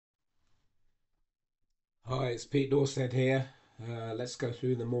Hi, it's Pete Dorstead here. Let's go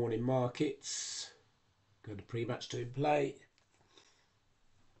through the morning markets. Go to pre-match to play.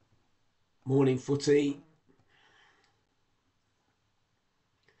 Morning footy.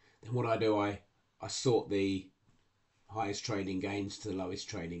 Then what I do, I sort the highest trading gains to the lowest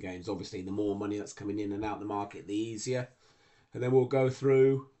trading gains. Obviously, the more money that's coming in and out the market, the easier. And then we'll go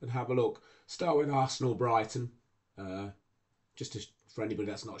through and have a look. Start with Arsenal Brighton. Uh, for anybody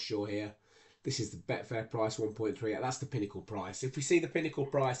that's not sure here, this is the Betfair price 1.3. That's the pinnacle price. If we see the pinnacle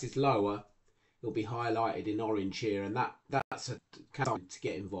price is lower, it'll be highlighted in orange here, and that's a time to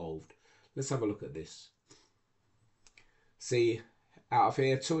get involved. Let's have a look at this. See, out of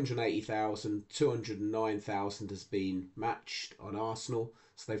here, 280,000, 209,000 has been matched on Arsenal,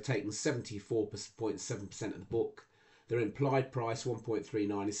 so they've taken 74.7% of the book. Their implied price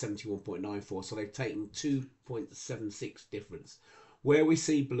 1.39 is 71.94, so they've taken 2.76 difference. Where we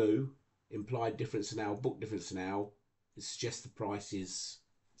see blue, implied difference now, book difference now, it suggests the price is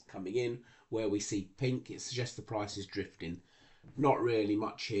coming in. Where we see pink, it suggests the price is drifting. Not really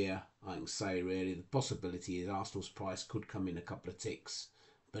much here, I can say, really. The possibility is Arsenal's price could come in a couple of ticks,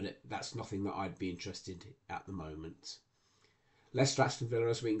 but that's nothing that I'd be interested in at the moment. Leicester Aston Villa,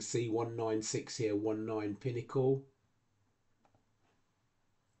 as we can see, 196 here, 19 pinnacle.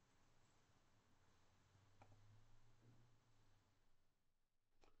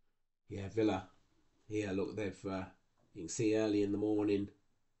 Yeah, Villa. Here, look, you can see early in the morning,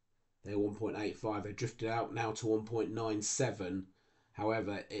 they're 1.85. They drifted out now to 1.97.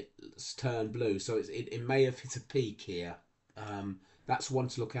 However, it's turned blue, so it may have hit a peak here. That's one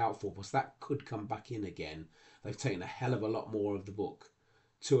to look out for, because that could come back in again. They've taken a hell of a lot more of the book.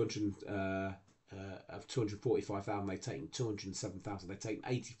 200 of 245,000, they've taken 207,000. They've taken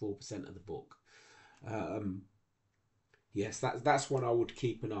 84% of the book. Yes, that's one I would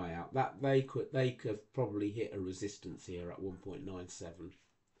keep an eye out. That they could probably hit a resistance here at 1.97.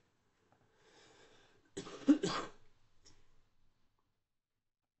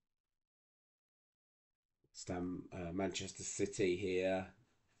 Manchester City here.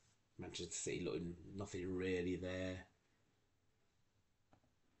 Manchester City looking nothing really there.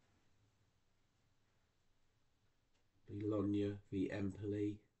 Bologna v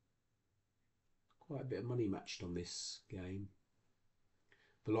Empoli. Quite a bit of money matched on this game.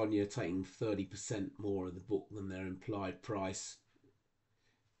 Bologna taking 30% more of the book than their implied price.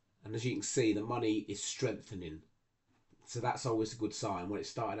 And as you can see, the money is strengthening. So that's always a good sign. When it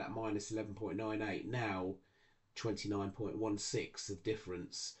started at minus 11.98, now 29.16 of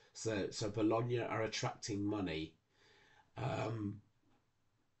difference. So Bologna are attracting money.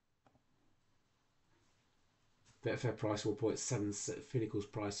 Betfair price 1.7, Finnacle's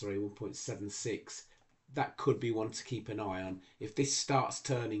price, sorry, 1.76. That could be one to keep an eye on. If this starts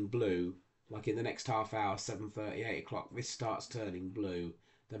turning blue, like in the next half hour, 7:30, 8 o'clock, this starts turning blue,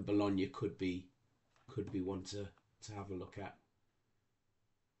 then Bologna could be one to have a look at.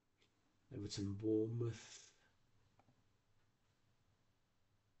 Everton Bournemouth.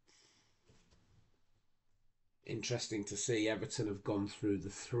 Interesting to see Everton have gone through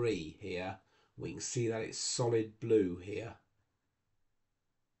the 3 here. We can see that it's solid blue here.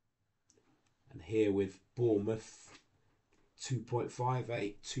 And here with Bournemouth,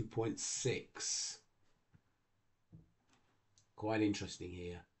 2.58, 2.6. Quite interesting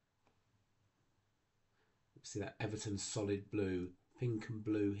here. See that Everton solid blue, pink and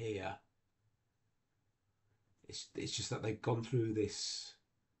blue here. It's just that they've gone through this.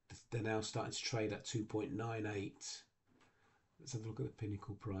 They're now starting to trade at 2.98. Let's have a look at the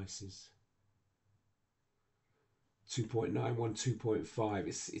pinnacle prices. 2.91, 2.5.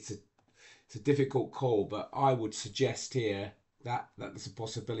 It's a difficult call, but I would suggest here that there's a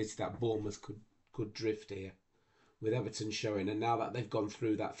possibility that Bournemouth could drift here with Everton showing. And now that they've gone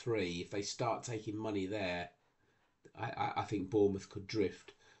through that 3, if they start taking money there, I think Bournemouth could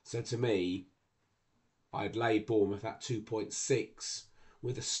drift. So to me, I'd lay Bournemouth at 2.6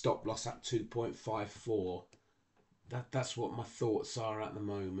 with a stop loss at 2.54. That's what my thoughts are at the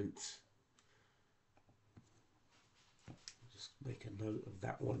moment. Just make a note of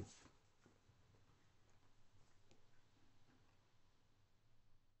that one.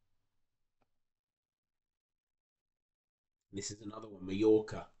 This is another one,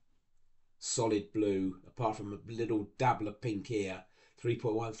 Mallorca. Solid blue, apart from a little dabble of pink here.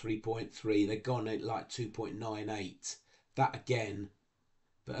 3.1, 3.3. They've gone at like 2.98. That again.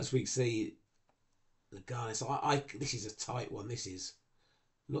 But as we see, the guys, this is a tight one. This is,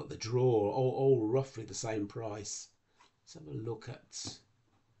 look, the draw, all roughly the same price. Let's have a look at.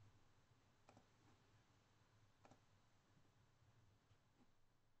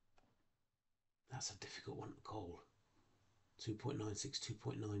 That's a difficult one to call. 2.96,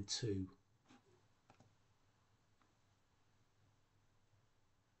 2.92.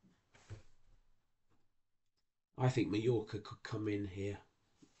 I think Mallorca could come in here.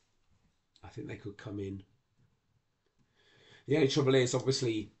 I think they could come in. The only trouble is,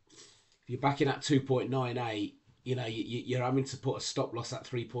 obviously, if you're backing at 2.98, you're having to put a stop loss at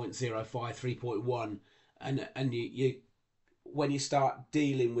 3.05, 3.1, and you when you start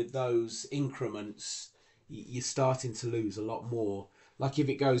dealing with those increments, you're starting to lose a lot more. Like if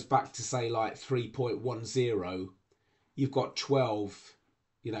it goes back to say like 3.10, you've got 12,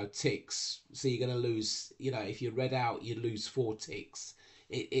 ticks. So you're going to lose, if you read out, you lose 4 ticks.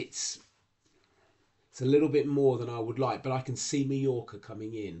 It's a little bit more than I would like, but I can see Mallorca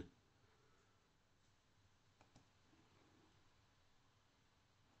coming in.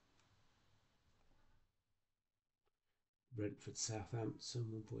 Brentford,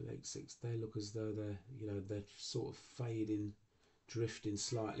 Southampton, 1.86. They look as though they're sort of fading, drifting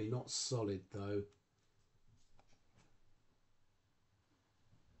slightly. Not solid though.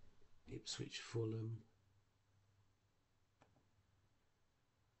 Ipswich, Fulham.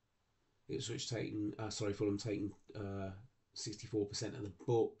 Ipswich taking, Fulham taking 64% of the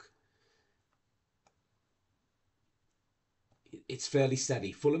book. It's fairly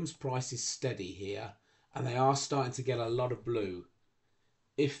steady. Fulham's price is steady here, and they are starting to get a lot of blue.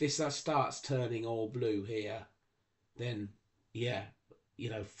 If this starts turning all blue here, then yeah,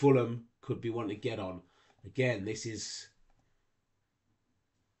 Fulham could be one to get on. Again, this is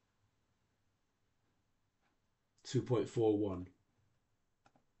 2.41.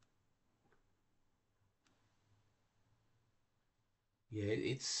 Yeah,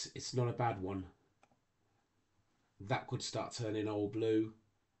 it's not a bad one. That could start turning all blue.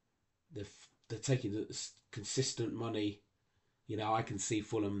 They're taking the consistent money. I can see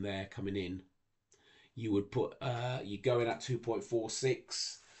Fulham there coming in. You would put you go in at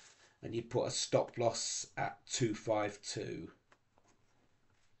 2.46, and you put a stop loss at 2.52.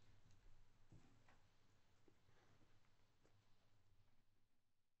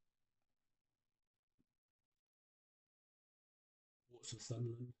 What's with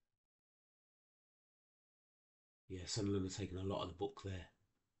Sunderland? Yeah, Sunderland are taking a lot of the book there.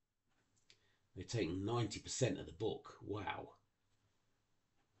 They're taking 90% of the book. Wow.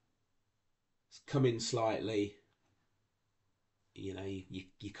 It's come in slightly.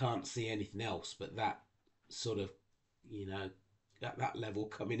 You can't see anything else but that sort of, at that level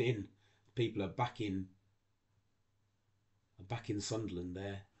coming in. People are backing Sunderland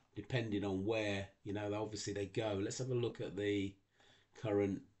there, depending on where, obviously they go. Let's have a look at the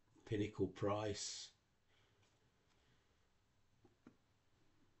current Pinnacle price.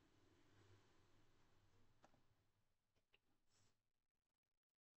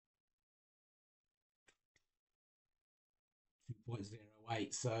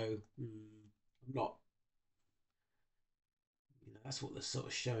 .08. So I'm not. That's what they're sort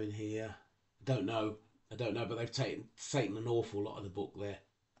of showing here. Don't know. I don't know, but they've taken an awful lot of the book there.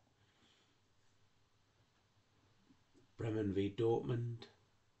 Bremen v Dortmund.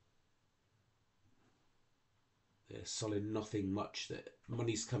 They're solid. Nothing much. That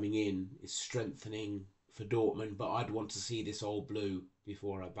money's coming in is strengthening for Dortmund, but I'd want to see this all blue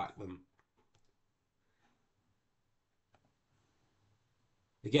before I back them.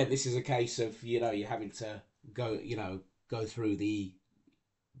 Again, this is a case of you're having to go through the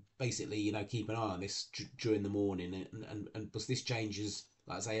basically keep an eye on this during the morning, and plus this changes,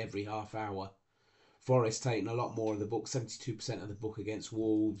 like I say, every half hour. Forest taking a lot more of the book, 72% of the book against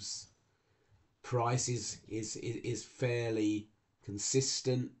Wolves. Price is fairly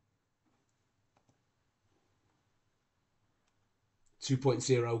consistent.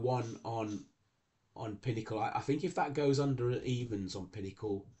 2.01 on Pinnacle. I think if that goes under evens on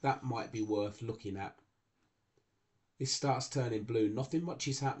Pinnacle, that might be worth looking at. This starts turning blue. Nothing much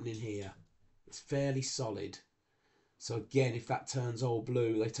is happening here. It's fairly solid. So again, if that turns all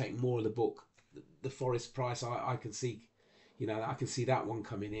blue, they take more of the book. The Forest price, I can see, I can see that one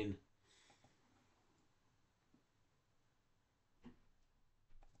coming in.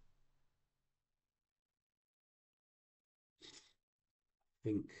 I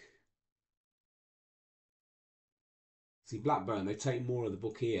think. See, Blackburn, they take more of the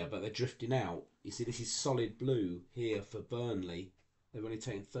book here, but they're drifting out. You see, this is solid blue here for Burnley. They've only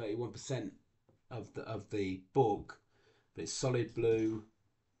taken 31% of the book, but it's solid blue.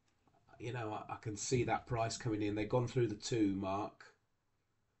 I can see that price coming in. They've gone through the 2 mark.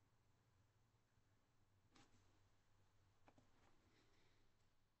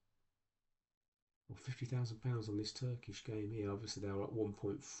 £50,000 on this Turkish game here. Obviously they were at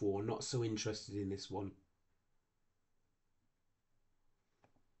 1.4. Not so interested in this one.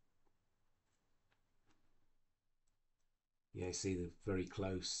 Yeah, see, they're very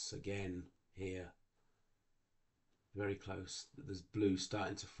close again here. Very close. There's blue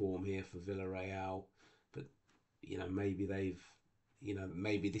starting to form here for Villarreal, but maybe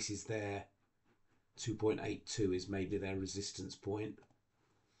maybe this is their 2.82 is maybe their resistance point.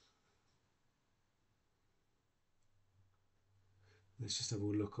 Let's just have a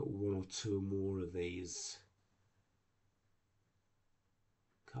look at one or two more of these.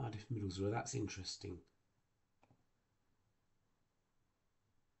 Cardiff Middlesbrough, that's interesting.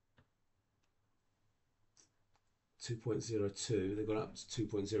 2.02, they've gone up to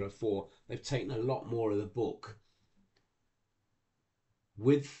 2.04. They've taken a lot more of the book.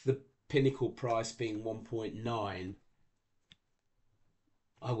 With the pinnacle price being 1.9,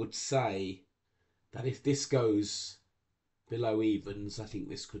 I would say that if this goes below evens, I think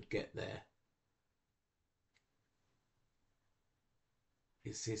this could get there.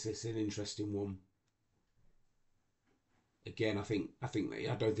 It's an interesting one. Again, I think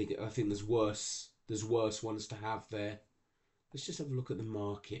there's worse ones to have there. Let's just have a look at the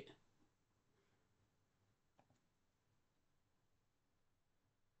market.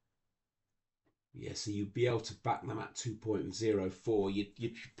 Yeah, so you'd be able to back them at 2.04.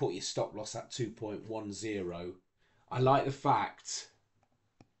 You'd put your stop loss at 2.10. I like the fact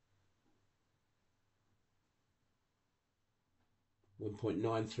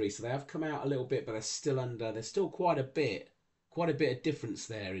 1.93. So they have come out a little bit, but they're still under. There's still quite a bit of difference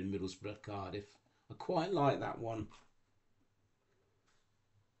there in Middlesbrough, Cardiff. I quite like that one.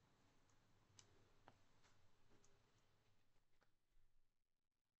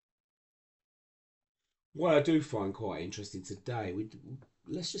 What I do find quite interesting today,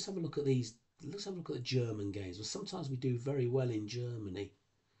 let's just have a look at these. Let's have a look at the German games. Well, sometimes we do very well in Germany.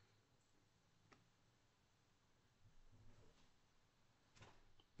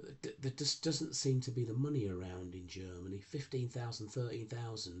 But there just doesn't seem to be the money around in Germany. 15,000,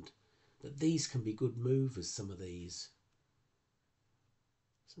 13,000. That these can be good movers, some of these.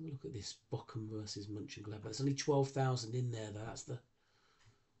 Let's have a look at this Bochum versus Mönchengladbach. There's only 12,000 in there. That's the...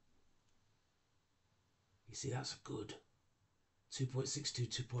 You see, that's a good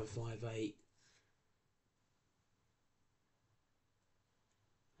 2.62, 2.58.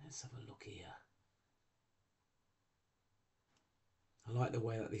 Let's have a look here. I like the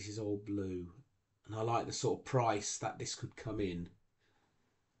way that this is all blue. And I like the sort of price that this could come in.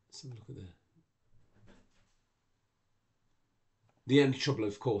 Let's have a look at the only trouble,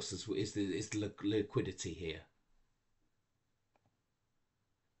 of course, is the liquidity here.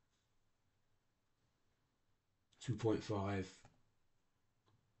 $2.5.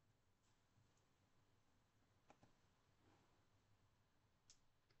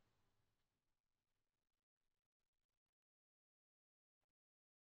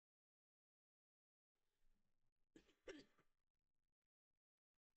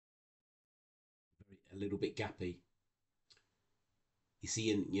 A little bit gappy. You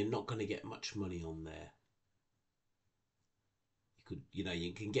see, you're not going to get much money on there.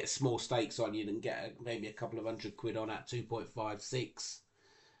 You can get small stakes on. You can get maybe a couple of £100 on at 2.56.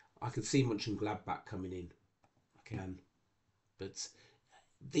 I can see Mönchengladbach coming in. I can, but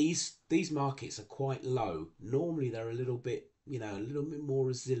these markets are quite low. Normally they're a little bit more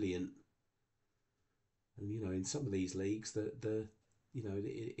resilient. And in some of these leagues, it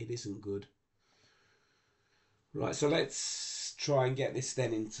isn't good. Right, so let's try and get this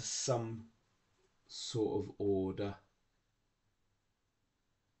then into some sort of order.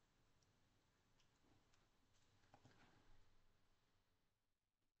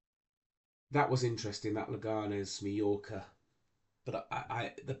 That was interesting, that Leganes Mallorca. But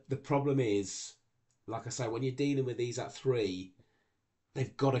the problem is, like I say, when you're dealing with these at 3,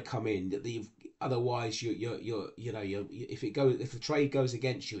 they've got to come in. Otherwise, if the trade goes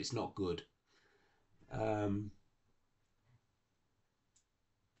against you, it's not good.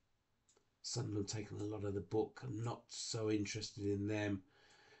 Sunderland taking a lot of the book. I'm not so interested in them.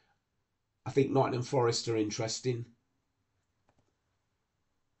 I think Nottingham Forest are interesting.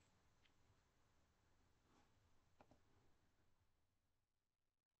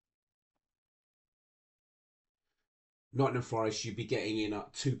 Nottingham Forest, you'd be getting in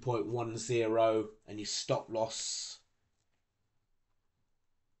at 2.10, and your stop loss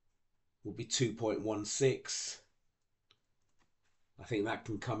will be 2.16. I think that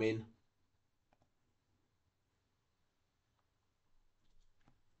can come in.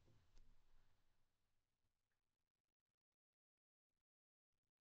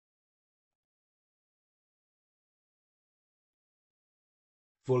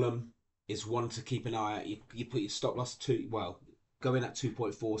 Fulham is one to keep an eye out. You put your stop loss to, well, go in at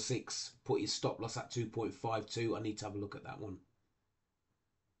 2.46, put your stop loss at 2.52. I need to have a look at that one.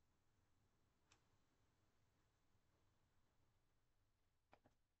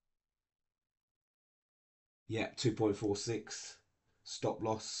 Yeah, 2.46. Stop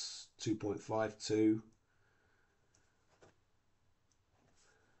loss 2.52.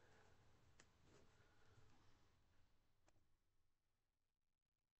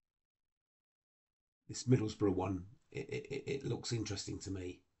 This Middlesbrough one, it looks interesting to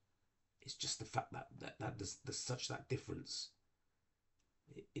me. It's just the fact that there's such that difference.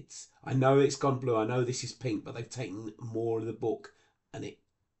 It's, I know it's gone blue. I know this is pink, but they've taken more of the book, and it.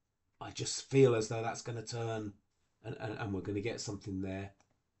 I just feel as though that's going to turn, and we're going to get something there.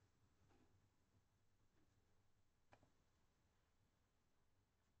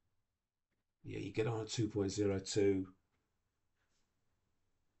 Yeah, you get on a 2.02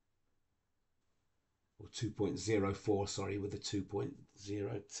 or 2.04, sorry, with a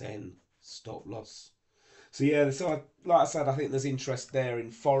 2.010 stop loss. So yeah, so like I said, I think there's interest there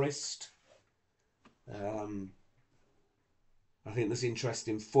in Forest. Um, I think there's interest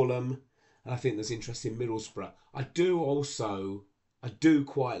in Fulham, and I think there's interest in Middlesbrough. I do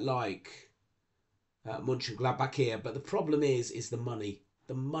quite like Mönchengladbach here, but the problem is the money.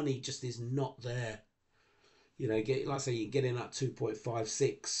 The money just is not there. You know, like I say, you get in at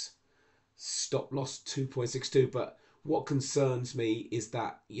 2.56, stop loss 2.62, but what concerns me is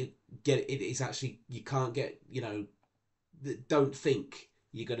that you can't get, don't think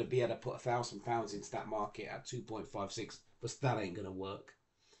you're going to be able to put £1,000 into that market at 2.56, but that ain't going to work.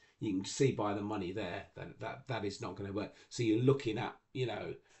 You can see by the money there that is not going to work. So you're looking at,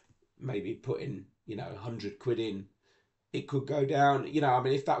 maybe putting, 100 quid in. It could go down, I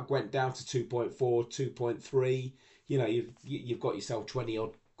mean, if that went down to 2.4, 2.3, you've got yourself 20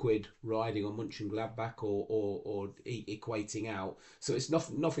 odd quid riding on Mönchengladbach or equating out. So it's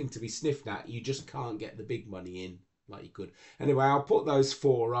nothing to be sniffed at. You just can't get the big money in like you could. Anyway, I'll put those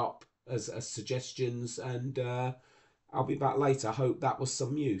four up as suggestions, and I'll be back later. I hope that was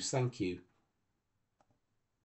some use. Thank you.